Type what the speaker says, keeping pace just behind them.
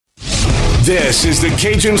This is the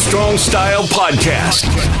Cajun Strong Style Podcast.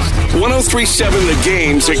 1037 The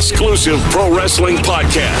Game's exclusive pro wrestling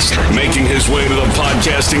podcast. Making his way to the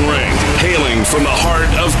podcasting ring. Hailing from the heart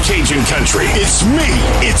of Cajun country. It's me.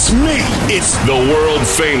 It's the world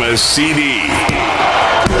famous CD.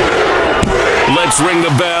 Let's ring the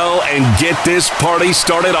bell and get this party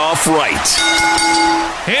started off right.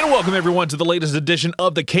 And welcome, everyone, to the latest edition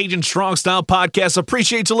of the Cajun Strong Style Podcast.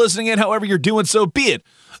 Appreciate you listening in, however you're doing so, be it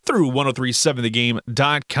through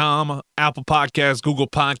 1037thegame.com, Apple Podcasts, Google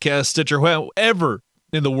Podcasts, Stitcher, wherever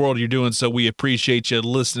in the world you're doing so. We appreciate you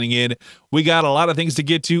listening in. We got a lot of things to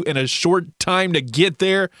get to in a short time to get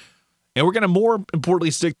there, and we're going to more importantly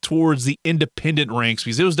stick towards the independent ranks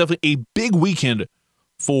because it was definitely a big weekend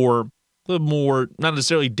for a little more, not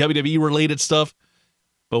necessarily WWE-related stuff,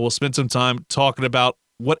 but we'll spend some time talking about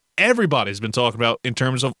what everybody's been talking about in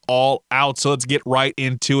terms of All Out. So let's get right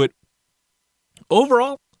into it.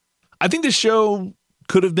 Overall, I think the show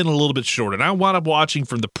could have been a little bit shorter. And I wound up watching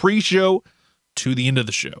from the pre-show to the end of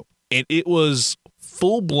the show. And it was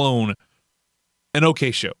full-blown an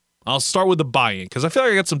okay show. I'll start with the buy-in because I feel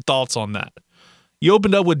like I got some thoughts on that. You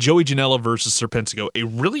opened up with Joey Janela versus Serpentico, a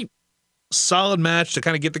really solid match to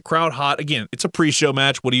kind of get the crowd hot. Again, it's a pre-show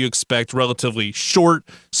match. What do you expect? Relatively short,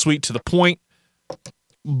 sweet to the point.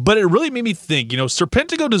 But it really made me think,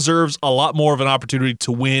 Serpentico deserves a lot more of an opportunity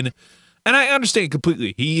to win. And I understand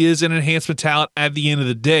completely. He is an enhancement talent at the end of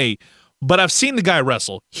the day. But I've seen the guy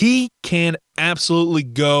wrestle. He can absolutely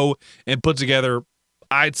go and put together,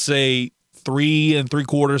 I'd say, 3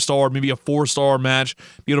 3/4 star, maybe a 4-star match.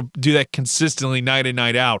 Be able to do that consistently night in,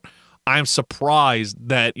 night out. I'm surprised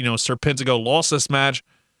that, Serpentico lost this match.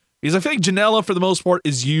 Because I feel like Janela, for the most part,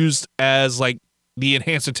 is used as, the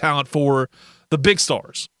enhancement talent for the big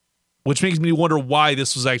stars, which makes me wonder why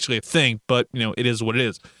this was actually a thing, but, it is what it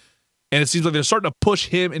is. And it seems like they're starting to push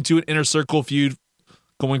him into an inner circle feud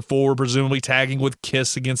going forward, presumably tagging with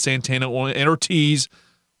Kiss against Santana and Ortiz.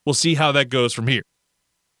 We'll see how that goes from here.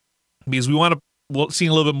 Because we'll see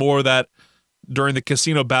a little bit more of that during the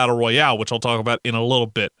Casino Battle Royale, which I'll talk about in a little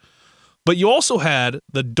bit. But you also had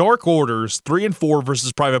the Dark Orders 3 and 4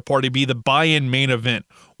 versus Private Party be the buy-in main event,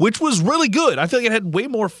 which was really good. I feel like it had way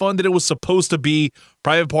more fun than it was supposed to be.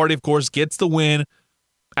 Private Party, of course, gets the win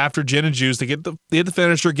after Gin and Juice. They hit the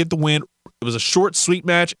finisher, get the win. It was a short, sweet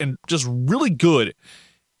match and just really good.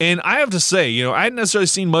 And I have to say, I hadn't necessarily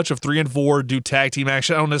seen much of 3 and 4 do tag team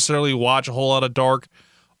action. I don't necessarily watch a whole lot of Dark,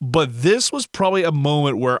 but this was probably a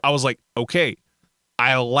moment where I was like, okay,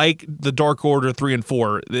 I like the Dark Order 3 and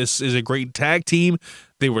 4. This is a great tag team.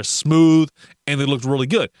 They were smooth, and they looked really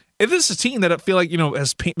good. And this is a team that I feel like,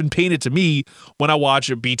 has been painted to me when I watch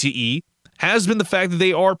BTE, has been the fact that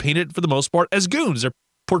they are painted, for the most part, as goons. They're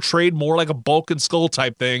portrayed more like a Bulk and Skull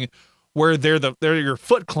type thing, where they're your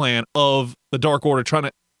Foot Clan of the Dark Order, trying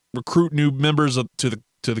to recruit new members to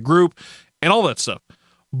the group, and all that stuff.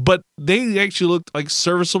 But they actually looked like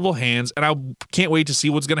serviceable hands, and I can't wait to see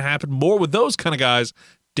what's going to happen more with those kind of guys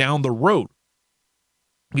down the road.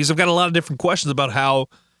 Because I've got a lot of different questions about how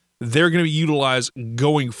they're going to be utilized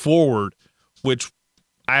going forward, which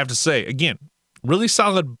I have to say, again, really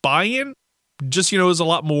solid buy-in, just, is a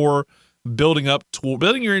lot more building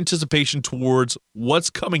your anticipation towards what's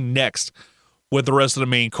coming next with the rest of the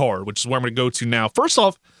main card, which is where I'm going to go to now. First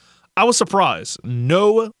off, I was surprised.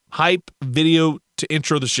 No hype video to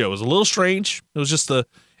intro the show. It was a little strange. It was just the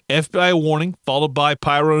FBI warning, followed by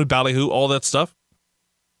Pyro and Ballyhoo, all that stuff.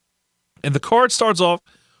 And the card starts off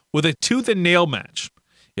with a tooth and nail match.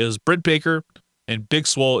 It was Britt Baker and Big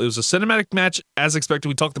Swole. It was a cinematic match, as expected.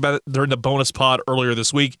 We talked about it during the bonus pod earlier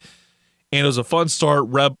this week. And it was a fun start.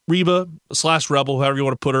 Reba/Rebel, however you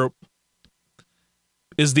want to put her,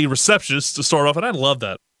 is the receptionist to start off. And I love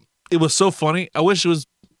that. It was so funny. I wish it was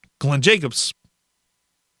Glenn Jacobs.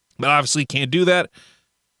 But obviously can't do that.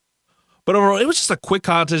 But overall, it was just a quick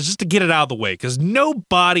contest just to get it out of the way because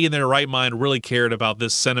nobody in their right mind really cared about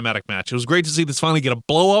this cinematic match. It was great to see this finally get a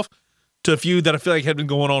blow-off to a feud that I feel like had been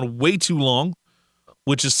going on way too long,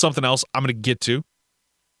 which is something else I'm going to get to.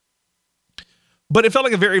 But it felt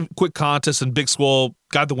like a very quick contest, and Big Swole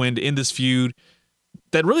got the win to end this feud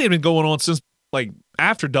that really had been going on since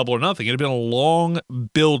after Double or Nothing. It had been a long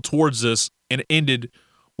build towards this, and it ended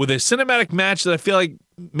with a cinematic match that I feel like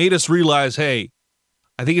made us realize, hey,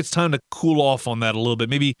 I think it's time to cool off on that a little bit.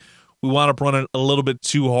 Maybe we wound up running a little bit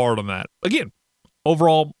too hard on that. Again,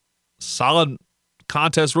 overall, solid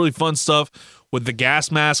contest, really fun stuff with the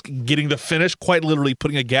gas mask getting the finish, quite literally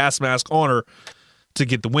putting a gas mask on her to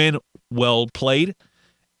get the win. Well played.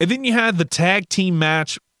 And then you had the tag team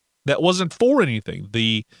match that wasn't for anything.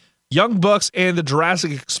 The Young Bucks and the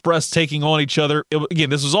Jurassic Express taking on each other. Again,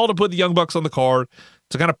 this was all to put the Young Bucks on the card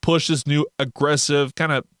to kind of push this new aggressive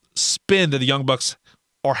kind of spin that the Young Bucks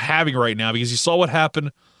are having right now, because you saw what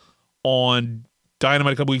happened on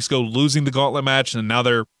Dynamite a couple weeks ago, losing the gauntlet match, and now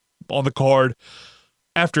they're on the card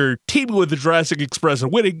after teaming with the Jurassic Express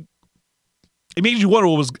and winning. It made you wonder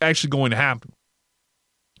what was actually going to happen.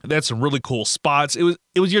 That's some really cool spots. It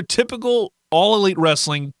was your typical All Elite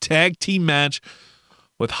Wrestling tag team match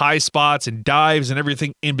with high spots and dives and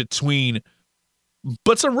everything in between.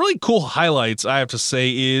 But some really cool highlights, I have to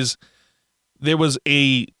say, is there was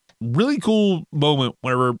a really cool moment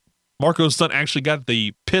whenever Marco Stunt actually got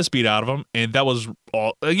the piss beat out of him, and that was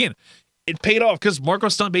all, again, it paid off because Marco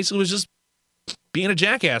Stunt basically was just being a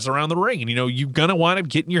jackass around the ring, and you're gonna wind up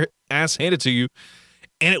getting your ass handed to you,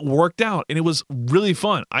 and it worked out, and it was really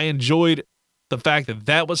fun. I enjoyed the fact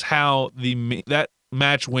that was how that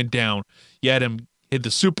match went down. You had him hit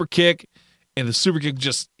the super kick, and the super kick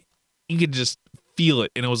you could just feel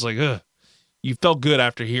it, and it was like, ugh. You felt good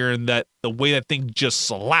after hearing that, the way that thing just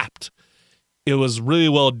slapped. It was really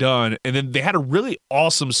well done. And then they had a really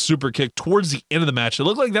awesome super kick towards the end of the match. It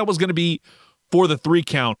looked like that was going to be for the 3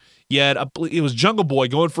 count. Yet it was Jungle Boy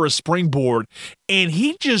going for a springboard, and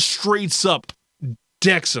he just straight up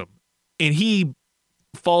decks him. And he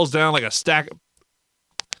falls down like a stack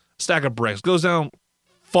of bricks. Goes down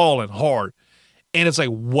falling hard. And it's like,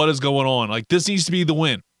 what is going on? Like, this needs to be the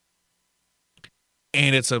win.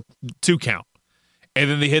 And it's a 2 count. And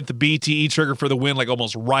then they hit the BTE trigger for the win, like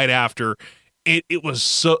almost right after. It was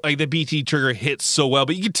so, like, the BTE trigger hit so well.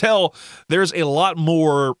 But you can tell there's a lot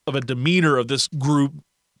more of a demeanor of this group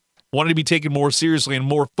wanting to be taken more seriously and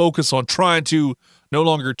more focused on trying to no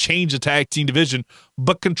longer change the tag team division,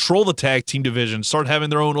 but control the tag team division, start having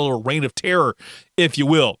their own little reign of terror, if you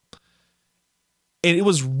will. And it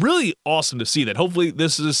was really awesome to see that. Hopefully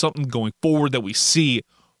this is something going forward that we see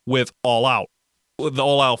with All Out. With the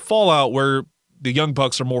All Out Fallout, where the Young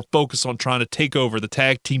Bucks are more focused on trying to take over the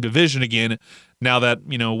tag team division again, now that,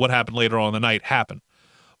 what happened later on in the night happened.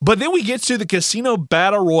 But then we get to the Casino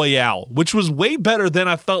Battle Royale, which was way better than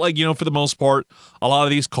I felt like, for the most part, a lot of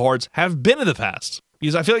these cards have been in the past.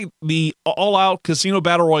 Because I feel like the All Out Casino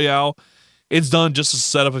Battle Royale, it's done just to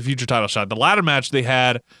set up a future title shot. The ladder match they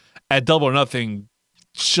had at Double or Nothing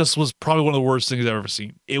just was probably one of the worst things I've ever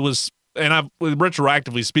seen. It was, and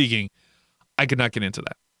retroactively speaking, I could not get into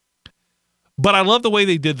that. But I love the way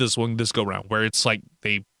they did this go round, where it's like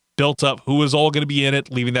they built up who is all going to be in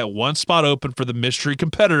it, leaving that one spot open for the mystery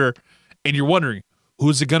competitor, and you're wondering, who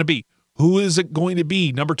is it going to be? Who is it going to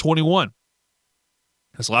be? Number 21.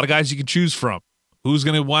 There's a lot of guys you can choose from. Who's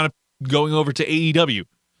going to wind up going over to AEW?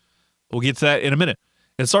 We'll get to that in a minute.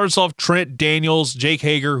 It starts off Trent Daniels, Jake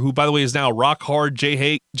Hager, who, by the way, is now Rock Hard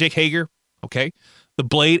Jake Hager, okay? The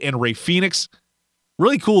Blade and Rey Fenix.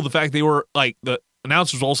 Really cool, the fact they were, like, the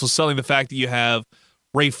announcers were also selling the fact that you have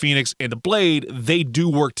Rey Fenix and the Blade, they do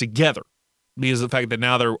work together, because of the fact that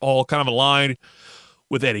now they're all kind of aligned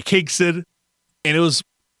with Eddie Kingston, and it was,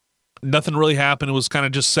 nothing really happened. It was kind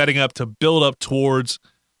of just setting up to build up towards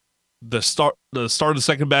the start of the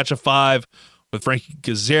second batch of 5 with Frankie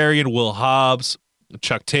Kazarian, Will Hobbs,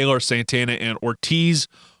 Chuck Taylor, Santana, and Ortiz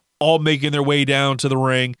all making their way down to the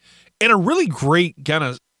ring. And a really great kind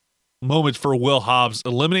of moment for Will Hobbs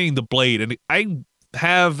eliminating the Blade. And I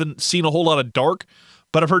haven't seen a whole lot of Dark,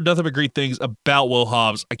 but I've heard nothing but great things about Will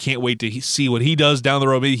Hobbs. I can't wait to see what he does down the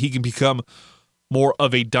road. Maybe he can become more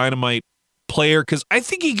of a Dynamite player, because I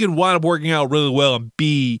think he could wind up working out really well and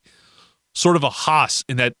be sort of a Haas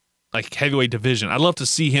in that, like, heavyweight division. I'd love to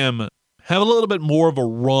see him have a little bit more of a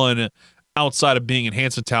run outside of being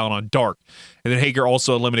enhanced talent on Dark. And then Hager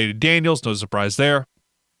also eliminated Daniels, no surprise there.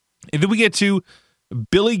 And then we get to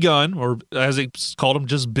Billy Gunn, or as they called him,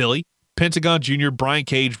 just Billy, Pentagon Jr., Brian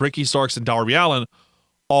Cage, Ricky Starks, and Darby Allin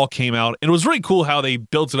all came out. And it was really cool how they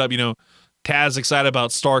built it up. Taz excited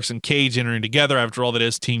about Starks and Cage entering together. After all, that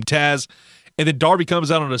is Team Taz. And then Darby comes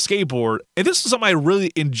out on a skateboard. And this is something I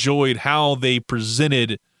really enjoyed, how they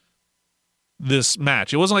presented this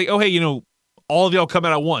match. It wasn't like, oh, hey, all of y'all come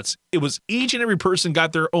out at once. It was each and every person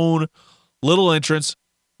got their own little entrance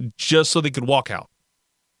just so they could walk out.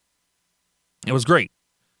 It was great.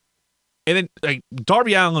 And then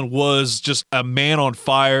Darby Allin was just a man on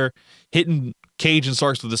fire, hitting Cage and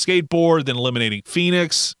Starks with a skateboard, then eliminating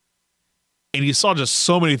Phoenix. And you saw just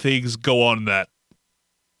so many things go on in that.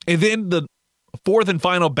 And then the fourth and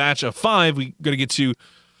final batch of 5, we're going to get to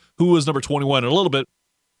who was number 21 in a little bit.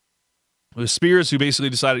 It was Spears, who basically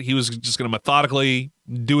decided he was just going to methodically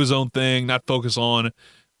do his own thing, not focus on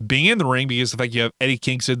being in the ring, because the fact you have Eddie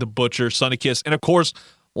Kingston, The Butcher, Sonny Kiss, and of course,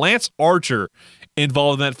 Lance Archer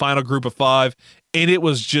involved in that final group of 5, and it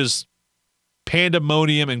was just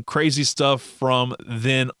pandemonium and crazy stuff from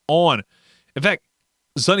then on. In fact,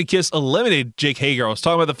 Sonny Kiss eliminated Jake Hager. I was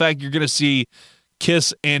talking about the fact you're going to see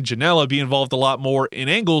Kiss and Janela be involved a lot more in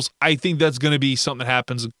angles. I think that's going to be something that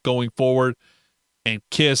happens going forward, and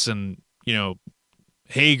Kiss and,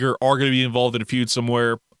 Hager are going to be involved in a feud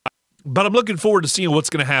somewhere. But I'm looking forward to seeing what's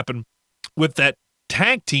going to happen with that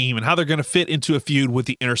tag team and how they're going to fit into a feud with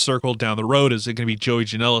the Inner Circle down the road. Is it going to be Joey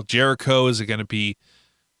Janela, Jericho? Is it going to be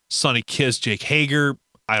Sonny Kiss, Jake Hager?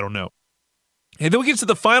 I don't know. And then we get to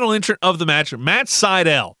the final entrant of the match, Matt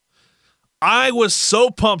Sydal. I was so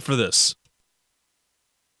pumped for this.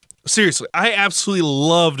 Seriously, I absolutely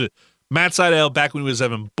loved Matt Sydal back when he was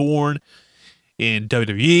Evan Bourne in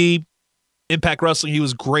WWE. Impact Wrestling, he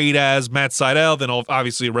was great as Matt Sydal. Then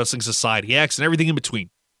obviously Wrestling Society X and everything in between.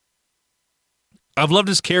 I've loved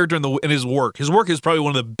his character and his work. His work is probably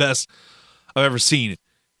one of the best I've ever seen.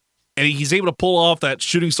 And he's able to pull off that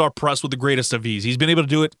shooting star press with the greatest of ease. He's been able to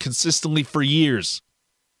do it consistently for years.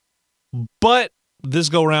 But this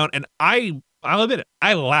go around, and I'll admit it,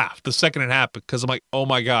 I laughed the second it happened because I'm like, oh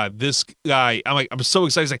my God, this guy, I'm so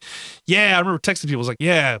excited. He's like, yeah, I remember texting people. I was like,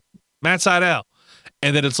 yeah, Matt Sydal.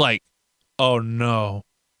 And then it's like, oh no.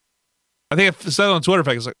 I think I said it on Twitter,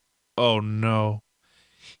 it's like, oh no.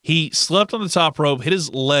 He slept on the top rope, hit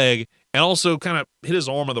his leg, and also kind of hit his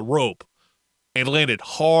arm on the rope and landed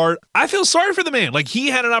hard. I feel sorry for the man. Like, he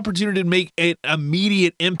had an opportunity to make an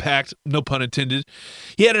immediate impact, no pun intended.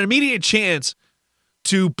 He had an immediate chance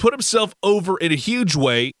to put himself over in a huge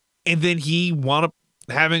way, and then he wound up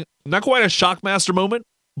having not quite a Shockmaster moment,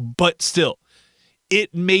 but still,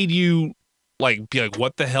 it made you be like,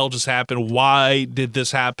 what the hell just happened? Why did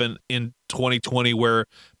this happen in 2020 where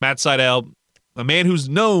Matt Sydal, a man who's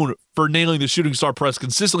known for nailing the shooting star press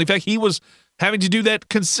consistently, in fact, he was having to do that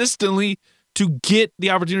consistently to get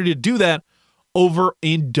the opportunity to do that over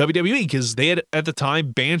in WWE because they had at the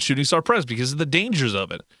time banned shooting star press because of the dangers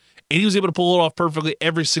of it. And he was able to pull it off perfectly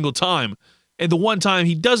every single time. And the one time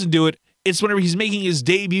he doesn't do it, it's whenever he's making his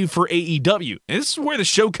debut for AEW. And this is where the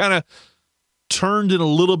show kind of turned in a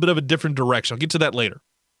little bit of a different direction. I'll get to that later.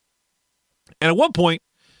 And at one point,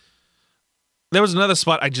 there was another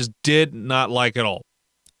spot I just did not like at all.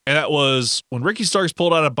 And that was when Ricky Starks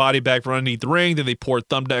pulled out a body bag from underneath the ring, then they poured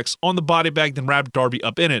thumbtacks on the body bag, then wrapped Darby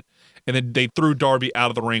up in it. And then they threw Darby out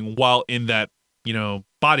of the ring while in that,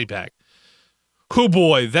 body bag. Oh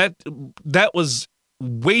boy, that was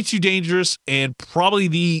way too dangerous, and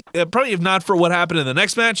probably if not for what happened in the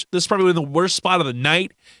next match, this is probably the worst spot of the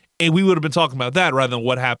night, and we would have been talking about that rather than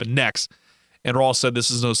what happened next. And Raw said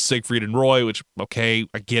this is no Siegfried and Roy, which, okay,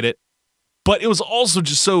 I get it. But it was also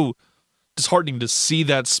just so disheartening to see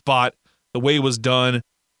that spot, the way it was done.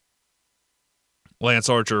 Lance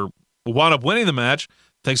Archer wound up winning the match,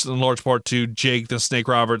 thanks in large part to Jake the Snake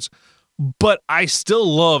Roberts. But I still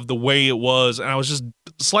love the way it was, and I was just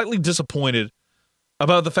slightly disappointed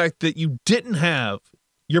about the fact that you didn't have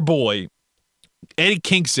your boy, Eddie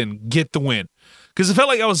Kingston, get the win. Because it felt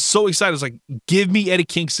like I was so excited. I was like, give me Eddie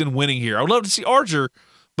Kingston winning here. I would love to see Archer,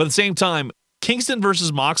 but at the same time, Kingston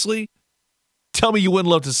versus Moxley, tell me you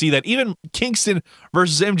wouldn't love to see that. Even Kingston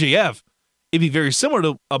versus MJF, it'd be very similar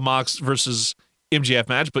to a Mox versus MJF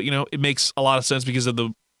match, but, it makes a lot of sense because of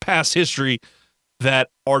the past history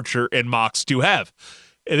that Archer and Mox do have.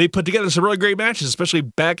 And they put together some really great matches, especially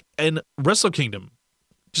back in Wrestle Kingdom.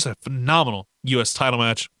 Just a phenomenal U.S. title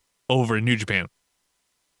match over in New Japan.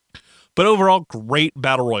 But overall, great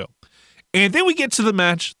battle royal. And then we get to the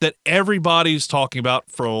match that everybody's talking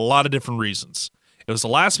about for a lot of different reasons. It was the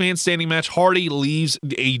last man standing match. Hardy leaves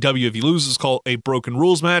the AEW if he loses. It's called a broken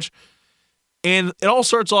rules match. And it all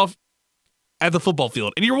starts off at the football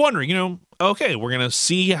field. And you're wondering, okay, we're going to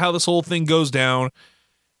see how this whole thing goes down.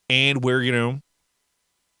 And we're, going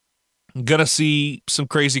to see some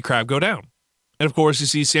crazy crap go down. And of course, you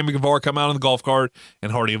see Sammy Guevara come out on the golf cart,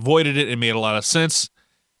 and Hardy avoided it. It made a lot of sense.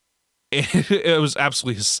 It was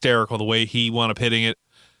absolutely hysterical the way he wound up hitting it.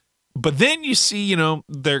 But then you see,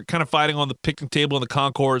 they're kind of fighting on the picnic table in the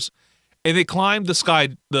concourse, and they climbed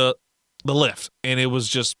the lift, and it was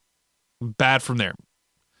just bad from there.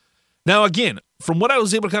 Now, again, from what I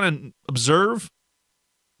was able to kind of observe,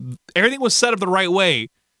 everything was set up the right way.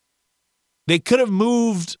 They could have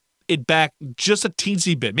moved it back just a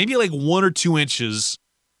teensy bit, maybe like 1 or 2 inches,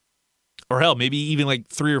 or hell, maybe even like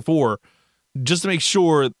 3 or 4, just to make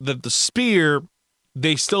sure that the spear,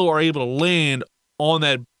 they still are able to land on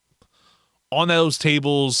those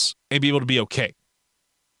tables and be able to be okay.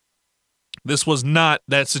 This was not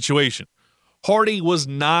that situation. Hardy was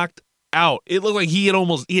knocked out. It looked like he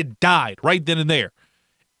had died right then and there.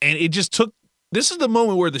 And it just took, this is the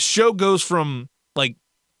moment where the show goes from like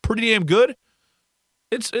pretty damn good.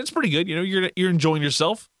 It's pretty good. You know, you're enjoying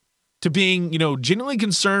yourself, to being, you know, genuinely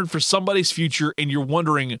concerned for somebody's future, and you're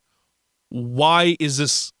wondering, why is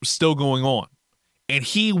this still going on? And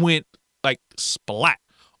he went like splat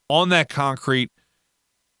on that concrete.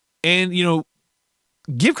 And, you know,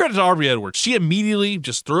 give credit to Aubrey Edwards. She immediately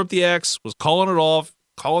just threw up the X, was calling it off,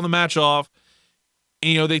 calling the match off.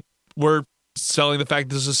 And, you know, they were selling the fact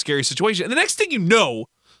this is a scary situation. And the next thing you know,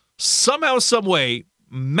 somehow, some way,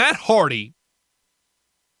 Matt Hardy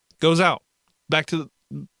goes out back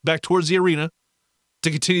towards the arena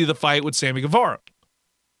to continue the fight with Sammy Guevara.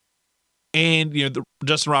 And, you know,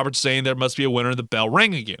 Justin Roberts saying there must be a winner, and the bell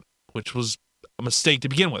rang again, which was a mistake to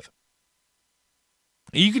begin with.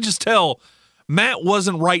 And you could just tell Matt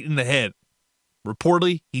wasn't right in the head.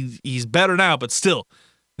 Reportedly, he's better now, but still,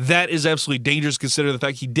 that is absolutely dangerous considering the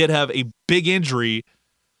fact he did have a big injury.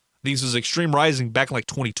 This was Extreme Rising back in like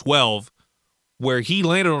 2012, where he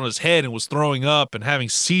landed on his head and was throwing up and having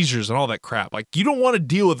seizures and all that crap. Like, you don't want to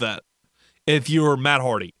deal with that if you're Matt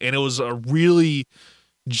Hardy. And it was a really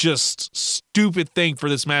just stupid thing for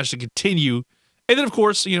this match to continue. And then, of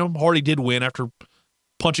course, you know, Hardy did win after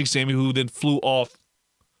punching Sammy, who then flew off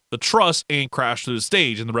the truss and crashed through the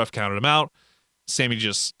stage, and the ref counted him out. Sammy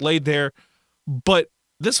just laid there. But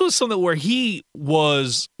this was something where he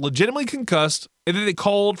was legitimately concussed, and then they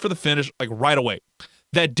called for the finish like right away.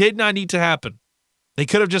 That did not need to happen. They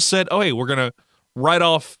could have just said, oh, hey, we're going to write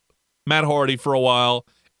off Matt Hardy for a while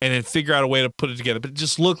and then figure out a way to put it together. But it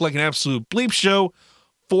just looked like an absolute bleep show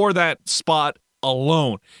for that spot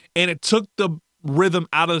alone. And it took the rhythm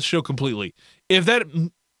out of the show completely. If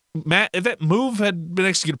that move had been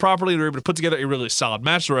executed properly and they were able to put together a really solid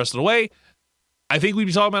match the rest of the way, I think we'd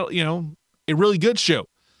be talking about, you know, a really good show.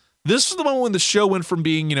 This was the moment when the show went from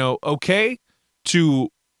being, you know, okay to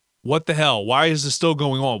what the hell? Why is this still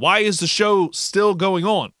going on? Why is the show still going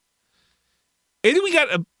on? And then we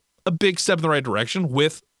got a big step in the right direction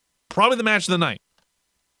with probably the match of the night.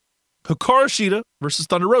 Hikaru Shida versus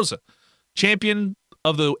Thunder Rosa. Champion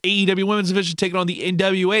of the AEW Women's Division taking on the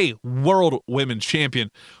NWA World Women's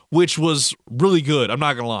Champion, which was really good. I'm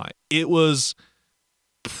not going to lie. It was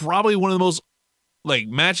probably one of the most, like,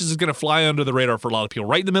 matches that's going to fly under the radar for a lot of people.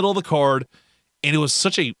 Right in the middle of the card. And it was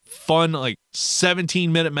such a fun, like,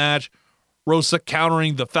 17-minute match. Rosa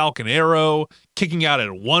countering the Falcon Arrow, kicking out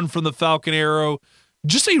at one from the Falcon Arrow.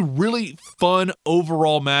 Just a really fun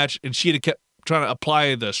overall match. And she had kept trying to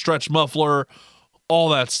apply the stretch muffler, all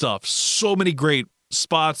that stuff. So many great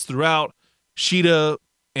spots throughout. Shida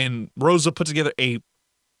and Rosa put together a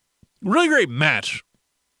really great match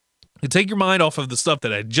to take your mind off of the stuff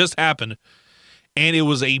that had just happened. And it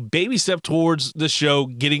was a baby step towards the show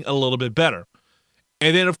getting a little bit better.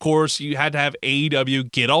 And then, of course, you had to have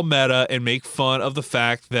AEW get all meta and make fun of the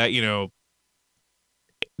fact that, you know,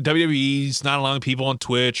 WWE's not allowing people on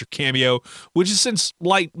Twitch or Cameo, which has since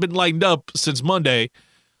been lightened up since Monday.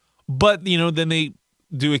 But, you know, then they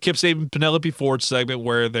do a Kip Sabian Penelope Ford segment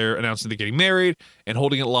where they're announcing they're getting married and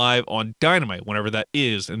holding it live on Dynamite, whenever that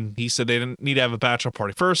is. And he said they didn't need to have a bachelor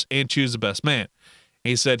party first and choose the best man. And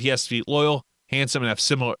he said he has to be loyal, handsome, and have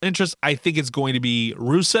similar interests. I think it's going to be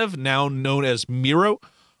Rusev, now known as Miro,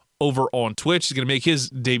 over on Twitch. He's going to make his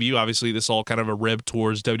debut. Obviously, this is all kind of a rib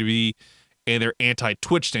towards WWE and their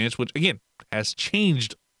anti-Twitch stance, which, again, has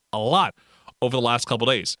changed a lot over the last couple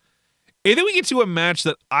days. And then we get to a match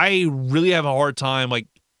that I really have a hard time, like,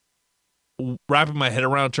 wrapping my head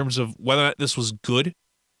around in terms of whether or not this was good.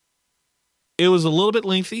 It was a little bit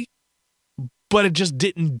lengthy, but it just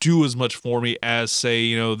didn't do as much for me as, say,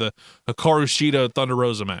 you know, the Hikaru Shida Thunder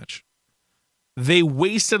Rosa match. They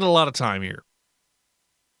wasted a lot of time here.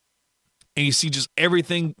 And you see just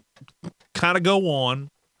everything kind of go on.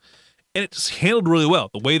 And it's handled really well.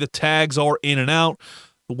 The way the tags are in and out,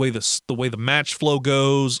 the way the match flow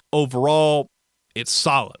goes, overall, it's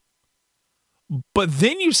solid. But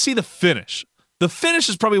then you see the finish. The finish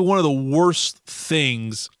is probably one of the worst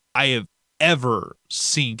things I have ever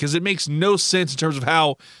seen, because it makes no sense in terms of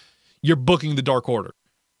how you're booking the Dark Order.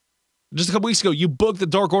 Just a couple weeks ago, you booked the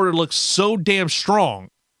Dark Order to look so damn strong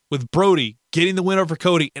with Brody getting the win over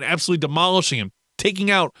Cody and absolutely demolishing him,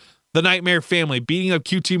 taking out the Nightmare Family, beating up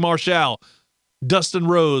QT Marshall, Dustin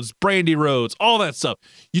Rhodes, Brandy Rhodes, all that stuff.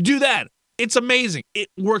 You do that. It's amazing. It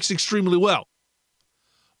works extremely well.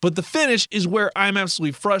 But the finish is where I'm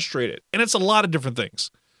absolutely frustrated. And it's a lot of different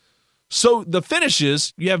things. So the finish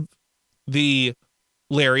is, you have the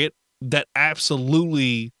lariat that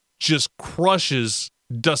absolutely just crushes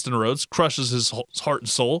Dustin Rhodes, crushes his heart and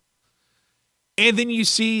soul. And then you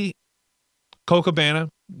see Colt Cabana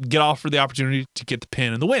get off for the opportunity to get the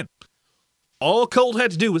pin and the win. All Colt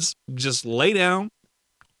had to do was just lay down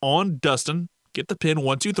on Dustin, get the pin,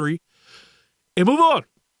 1, 2, 3, and move on.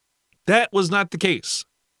 That was not the case.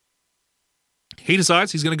 He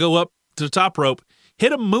decides he's going to go up to the top rope,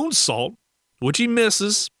 hit a moonsault, which he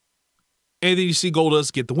misses, and then you see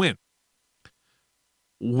Goldust get the win.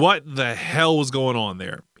 What the hell was going on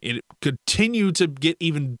there? It continued to get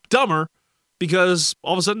even dumber because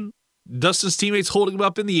all of a sudden, Dustin's teammates holding him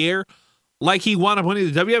up in the air like he wound up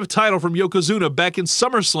winning the WWF title from Yokozuna back in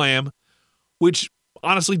SummerSlam, which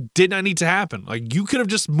honestly did not need to happen. Like, you could have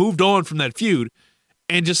just moved on from that feud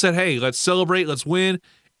and just said, hey, let's celebrate, let's win.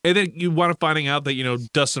 And then you wind up finding out that,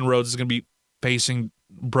 Dustin Rhodes is going to be facing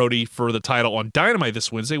Brody for the title on Dynamite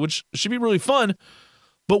this Wednesday, which should be really fun.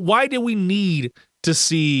 But why do we need to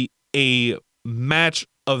see a match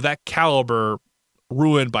of that caliber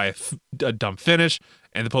ruined by a dumb finish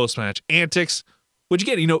and the post-match antics? Which,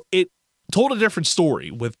 again, it told a different story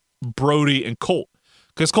with Brody and Colt,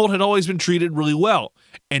 because Colt had always been treated really well.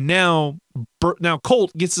 And now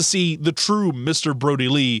Colt gets to see the true Mr. Brody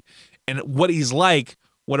Lee and what he's like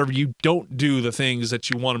whenever you don't do the things that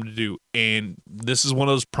you want him to do. And this is one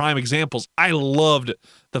of those prime examples. I loved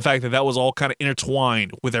the fact that was all kind of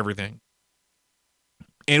intertwined with everything.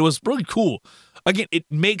 And it was really cool. Again, it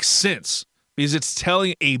makes sense because it's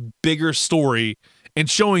telling a bigger story and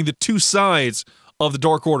showing the two sides of the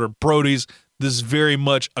Dark Order. Brody's this very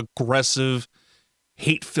much aggressive,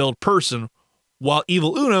 hate-filled person, while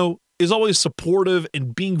Evil Uno is always supportive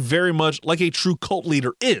and being very much like a true cult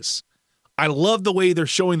leader is. I love the way they're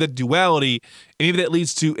showing that duality, and maybe that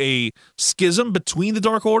leads to a schism between the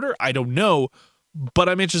Dark Order. I don't know, but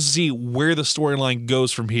I'm interested to see where the storyline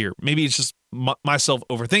goes from here. Maybe it's just myself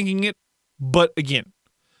overthinking it, but again,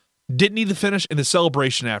 didn't need the finish and the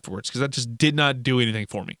celebration afterwards because that just did not do anything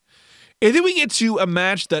for me. And then we get to a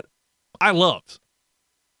match that I loved,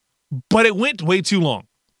 but it went way too long.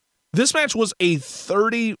 This match was a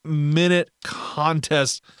 30-minute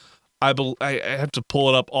contest. I have to pull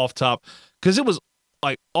it up off top because it was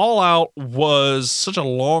like All Out was such a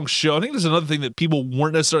long show. I think there's another thing that people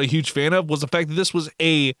weren't necessarily a huge fan of was the fact that this was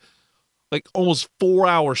a like almost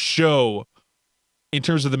 4-hour show in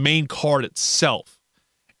terms of the main card itself.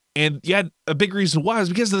 And you had a big reason why is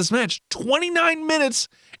because of this match. 29 minutes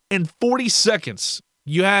and 40 seconds.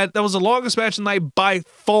 That was the longest match of the night by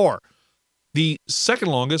far. The second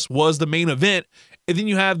longest was the main event. And then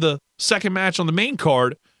you have the second match on the main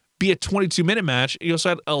card be a 22-minute match. You also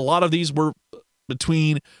had a lot of these were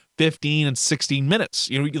between 15 and 16 minutes.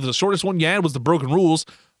 The shortest one you had was the Broken Rules,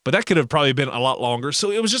 but that could have probably been a lot longer.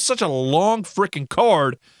 So it was just such a long freaking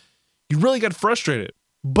card. You really got frustrated.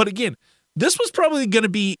 But again, this was probably going to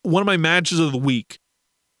be one of my matches of the week.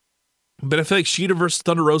 But I feel like Shida versus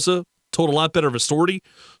Thunder Rosa told a lot better of a story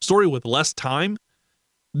with less time.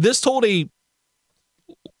 This told a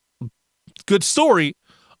good story,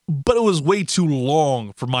 but it was way too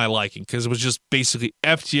long for my liking because it was just basically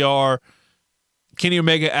FTR, Kenny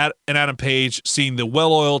Omega and Adam Page seeing the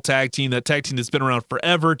well-oiled tag team, that tag team that's been around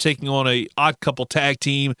forever, taking on a odd couple tag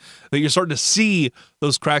team, that you're starting to see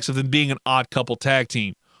those cracks of them being an odd couple tag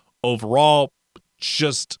team. Overall,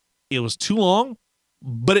 it was too long,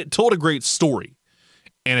 but it told a great story.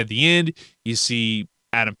 And at the end, you see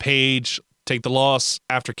Adam Page take the loss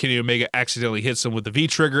after Kenny Omega accidentally hits him with the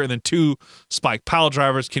V-trigger, and then 2 spike pile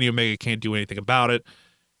drivers. Kenny Omega can't do anything about it.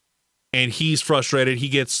 And he's frustrated. He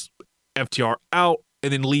gets FTR out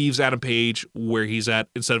and then leaves Adam Page where he's at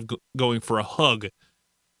instead of going for a hug.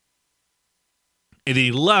 And then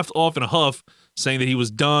he left off in a huff saying that he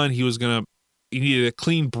was done. He needed a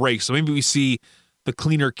clean break. So maybe we see the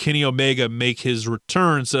cleaner Kenny Omega make his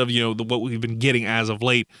return instead of, what we've been getting as of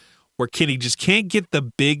late, where Kenny just can't get the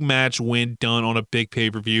big match win done on a big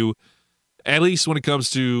pay-per-view, at least when it comes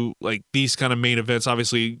to like these kind of main events.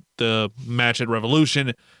 Obviously, the match at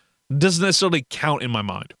Revolution doesn't necessarily count in my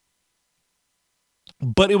mind.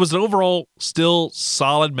 But it was an overall still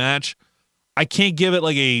solid match. I can't give it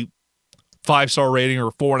like a 5-star rating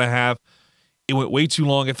or 4.5. It went way too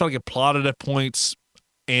long. I felt like it plotted at points.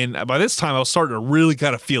 And by this time, I was starting to really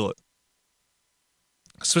kind of feel it.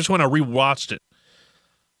 Especially when I rewatched it.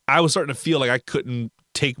 I was starting to feel like I couldn't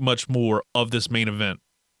take much more of this main event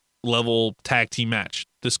level tag team match.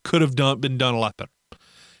 This could have been done a lot better.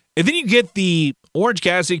 And then you get the Orange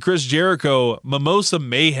Cassidy, Chris Jericho, Mimosa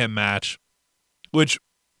Mayhem match, which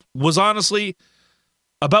was honestly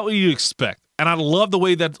about what you'd expect. And I love the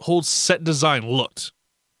way that whole set design looked.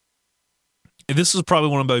 And this is probably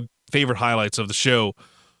one of my favorite highlights of the show,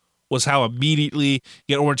 was how immediately you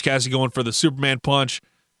get Orange Cassidy going for the Superman punch.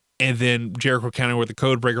 and then Jericho countered with the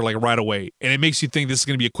code breaker like right away. And it makes you think this is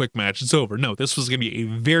going to be a quick match. It's over. No, this was going to be a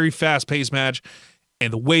very fast-paced match.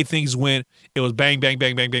 And the way things went, it was bang, bang,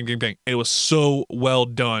 bang, bang, bang, bang, bang. It was so well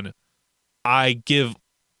done. I give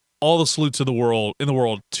all the salute in the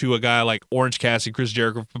world to a guy like Orange Cassidy, Chris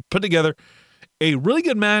Jericho, for put together a really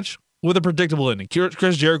good match with a predictable ending.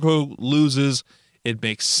 Chris Jericho loses. It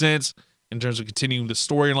makes sense in terms of continuing the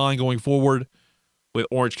storyline going forward, with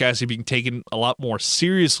Orange Cassidy being taken a lot more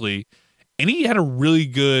seriously. And he had a really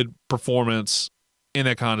good performance in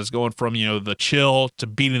that contest, going from, the chill to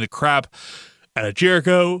beating the crap out of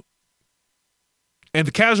Jericho. And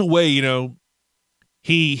the casual way,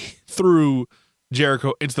 he threw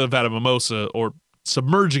Jericho into the vat of mimosa, or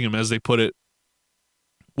submerging him, as they put it,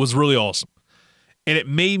 was really awesome. And it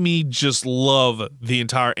made me just love the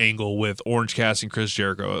entire angle with Orange Cassidy and Chris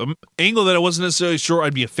Jericho. An angle that I wasn't necessarily sure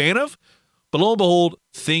I'd be a fan of, but lo and behold,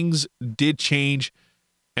 things did change,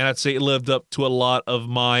 and I'd say it lived up to a lot of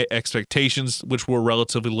my expectations, which were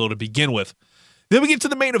relatively low to begin with. Then we get to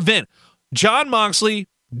the main event. Jon Moxley,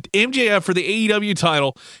 MJF for the AEW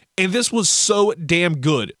title, and this was so damn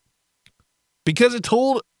good because it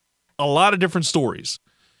told a lot of different stories,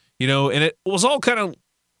 and it was all kind of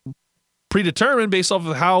predetermined based off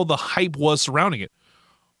of how the hype was surrounding it,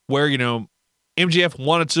 where, MJF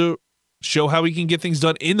wanted to show how he can get things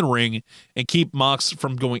done in the ring and keep Mox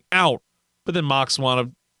from going out, but then Mox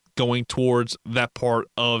wanted going towards that part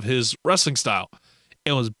of his wrestling style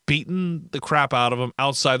and was beating the crap out of him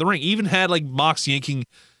outside the ring. Even had like Mox yanking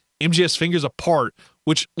MJF's fingers apart,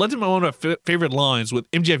 which led to one of my favorite lines, with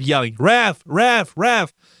MJF yelling, "Ref, ref,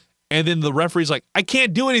 ref." And then the referee's like, "I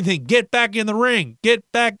can't do anything. Get back in the ring. Get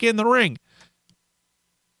back in the ring."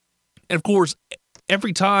 And of course,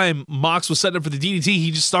 every time Mox was setting up for the DDT,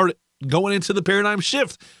 he just started going into the paradigm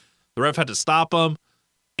shift. The ref had to stop him,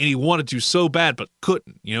 and he wanted to so bad, but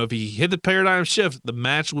couldn't. If he hit the paradigm shift, the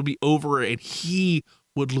match would be over, and he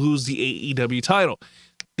would lose the AEW title.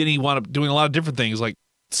 Then he wound up doing a lot of different things, like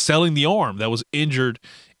selling the arm that was injured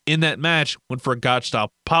in that match, went for a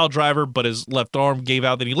Gotch-style pile driver, but his left arm gave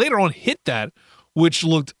out. Then he later on hit that, which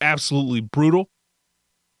looked absolutely brutal.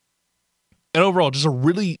 And overall, just a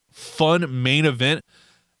really fun main event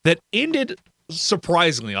that ended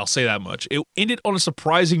surprisingly, I'll say that much. It ended on a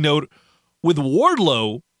surprising note with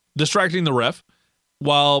Wardlow distracting the ref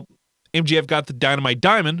while MJF got the Dynamite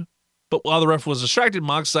Diamond. But while the ref was distracted,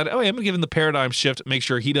 Mox decided, I'm going to give him the paradigm shift, make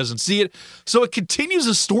sure he doesn't see it. So it continues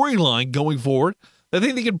a storyline going forward that I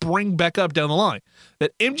think they can bring back up down the line.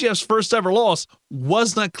 That MJF's first ever loss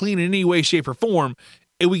was not clean in any way, shape, or form.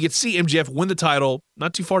 And we could see MJF win the title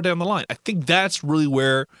not too far down the line. I think that's really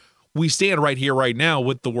where we stand right here, right now,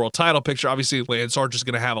 with the world title picture. Obviously, Lance Archer is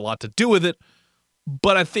going to have a lot to do with it,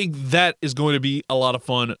 but I think that is going to be a lot of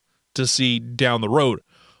fun to see down the road.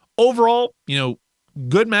 Overall,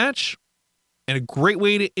 good match and a great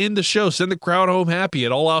way to end the show. Send the crowd home happy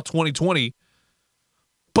at All Out 2020.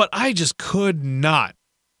 But I just could not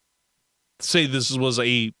say this was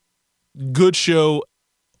a good show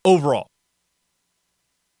overall.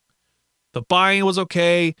 The buy-in was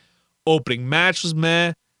okay. Opening match was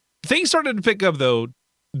meh. Things started to pick up, though,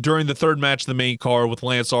 during the third match of the main card with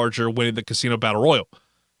Lance Archer winning the Casino Battle Royal.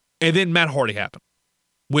 And then Matt Hardy happened,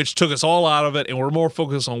 which took us all out of it, and we're more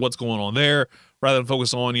focused on what's going on there rather than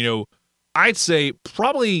focus on, I'd say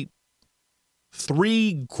probably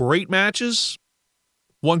 3 great matches.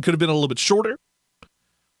 One could have been a little bit shorter,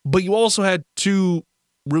 but you also had 2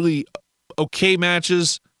 really okay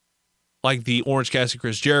matches, like the Orange Cassidy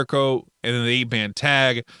Chris Jericho, and then the 8-man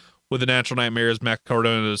tag with the Natural Nightmares, Matt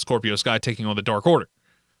Cardona, and the Scorpio Sky taking on the Dark Order.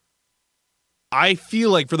 I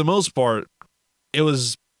feel like, for the most part, it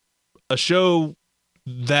was a show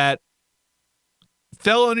that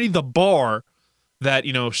fell underneath the bar that,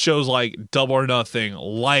 shows like Double or Nothing,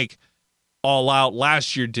 like All Out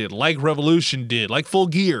last year did, like Revolution did, like Full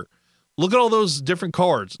Gear. Look at all those different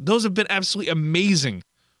cards. Those have been absolutely amazing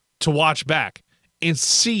to watch back and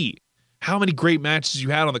see how many great matches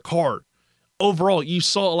you had on the card. Overall, you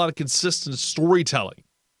saw a lot of consistent storytelling.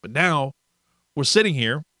 But now we're sitting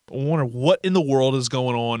here wondering what in the world is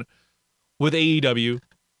going on with AEW.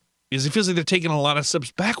 Is it feels like they're taking a lot of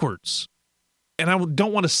steps backwards. And I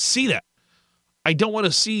don't want to see that. I don't want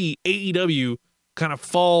to see AEW kind of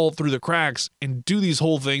fall through the cracks and do these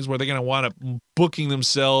whole things where they're going to wind up booking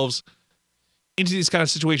themselves into these kind of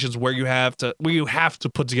situations where you have to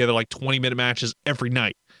put together like 20-minute matches every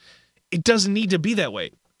night. It doesn't need to be that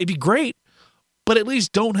way. It'd be great, but at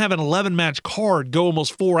least don't have an 11-match card go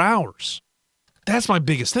almost 4 hours. That's my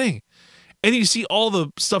biggest thing. And then you see all the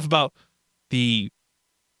stuff about the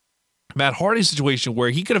Matt Hardy's situation where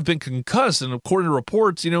he could have been concussed, and according to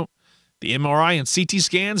reports, the MRI and CT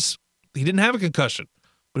scans, he didn't have a concussion.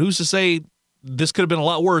 But who's to say this could have been a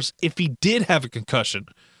lot worse if he did have a concussion?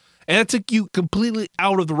 And that took you completely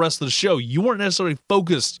out of the rest of the show. You weren't necessarily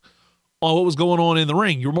focused on what was going on in the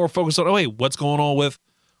ring. You were more focused on, what's going on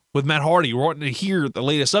with Matt Hardy? You were wanting to hear the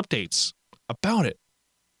latest updates about it.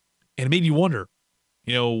 And it made you wonder,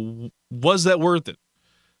 was that worth it?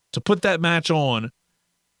 To put that match on,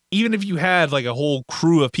 even if you had like a whole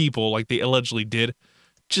crew of people like they allegedly did,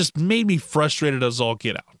 just made me frustrated as all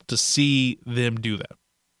get out to see them do that.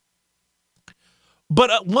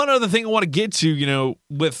 But one other thing I want to get to,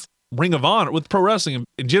 with Ring of Honor, with pro wrestling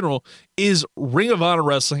in general, is Ring of Honor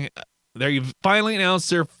Wrestling. You've finally announced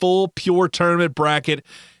their full pure tournament bracket.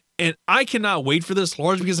 And I cannot wait for this,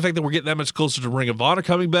 largely because of the fact that we're getting that much closer to Ring of Honor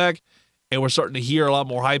coming back. And we're starting to hear a lot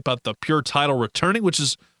more hype about the pure title returning, which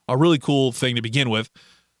is a really cool thing to begin with.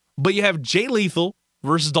 But you have Jay Lethal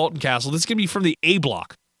versus Dalton Castle. This is going to be from the A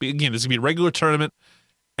block. Again, this is going to be a regular tournament.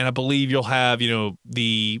 And I believe you'll have,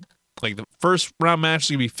 the first round match is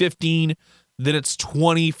going to be 15. Then it's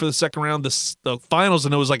 20 for the second round. The finals, I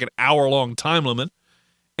know, is like an hour-long time limit.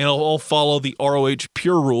 And it'll all follow the ROH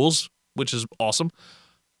Pure rules, which is awesome.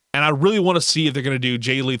 And I really want to see if they're going to do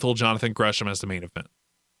Jay Lethal, Jonathan Gresham as the main event,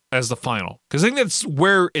 as the final. Because I think that's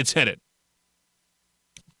where it's headed.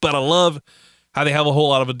 But I love how they have a whole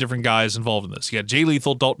lot of different guys involved in this. You got Jay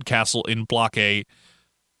Lethal, Dalton Castle in Block A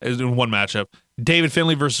in one matchup. David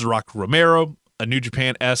Finlay versus Rocky Romero, a New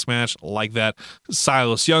Japan-esque match like that.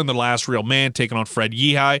 Silas Young, the last real man, taking on Fred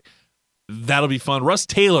Yehi. That'll be fun. Russ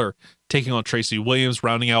Taylor taking on Tracy Williams,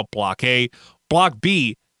 rounding out Block A. Block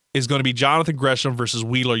B is going to be Jonathan Gresham versus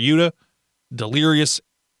Wheeler Yuta. Delirious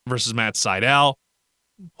versus Matt Sydal.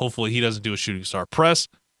 Hopefully he doesn't do a shooting star press.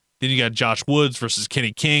 Then you got Josh Woods versus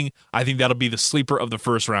Kenny King. I think that'll be the sleeper of the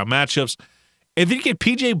first round matchups. And then you get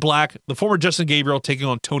PJ Black, the former Justin Gabriel, taking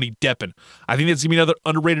on Tony Deppen. I think that's going to be another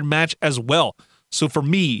underrated match as well. So for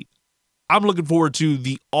me, I'm looking forward to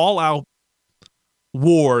the all-out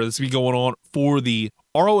war that's going to be going on for the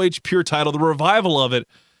ROH Pure title, the revival of it.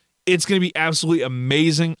 It's going to be absolutely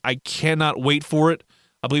amazing. I cannot wait for it.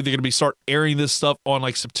 I believe they're going to start airing this stuff on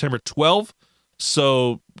like September 12th.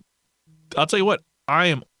 So I'll tell you what, I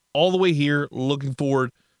am all the way here looking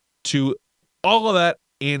forward to all of that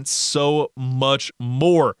and so much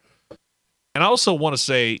more. And I also want to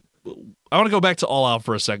say, I want to go back to All Out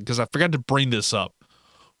for a second because I forgot to bring this up,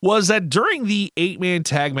 was that during the 8-man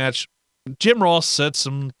tag match, Jim Ross said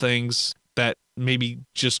some things that made me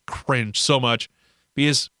just cringe so much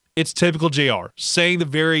because it's typical JR, saying the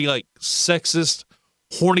very sexist,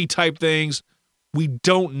 horny type things. We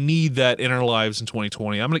don't need that in our lives in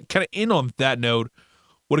 2020. I'm going to kind of end on that note.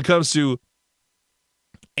 When it comes to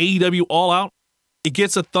AEW All Out, it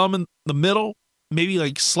gets a thumb in the middle,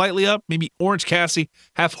 maybe slightly up, maybe Orange Cassidy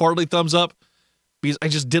half-heartedly thumbs up, because I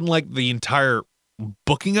just didn't like the entire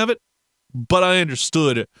booking of it, but I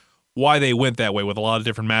understood why they went that way with a lot of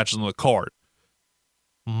different matches on the card.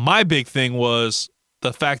 My big thing was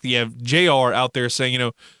the fact that you have JR out there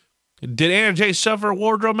saying, did Anna Jay suffer a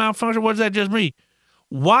wardrobe malfunction? What does that just mean?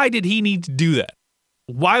 Why did he need to do that?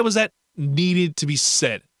 Why was that needed to be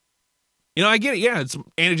said? I get it. Yeah,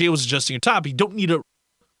 Anna Jay was adjusting her top. You don't need to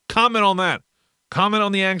comment on that. Comment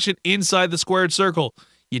on the action inside the squared circle.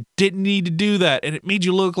 You didn't need to do that, and it made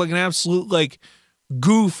you look like an absolute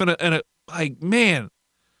goof and a man.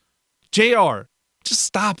 JR, just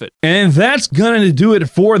stop it. And that's going to do it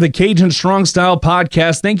for the Cajun Strong Style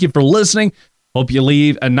podcast. Thank you for listening. Hope you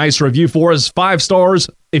leave a nice review for us, 5 stars.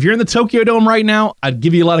 If you're in the Tokyo Dome right now, I'd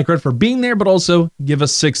give you a lot of credit for being there, but also give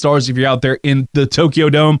us 6 stars if you're out there in the Tokyo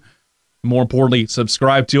Dome. More importantly,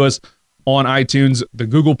 subscribe to us on iTunes, the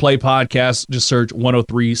Google Play podcast. Just search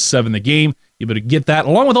 1037 The Game. You better get that,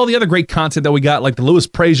 along with all the other great content that we got, like the Louis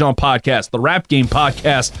Prejean podcast, the Rap Game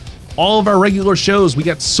podcast, all of our regular shows. We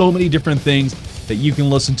got so many different things that you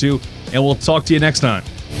can listen to, and we'll talk to you next time.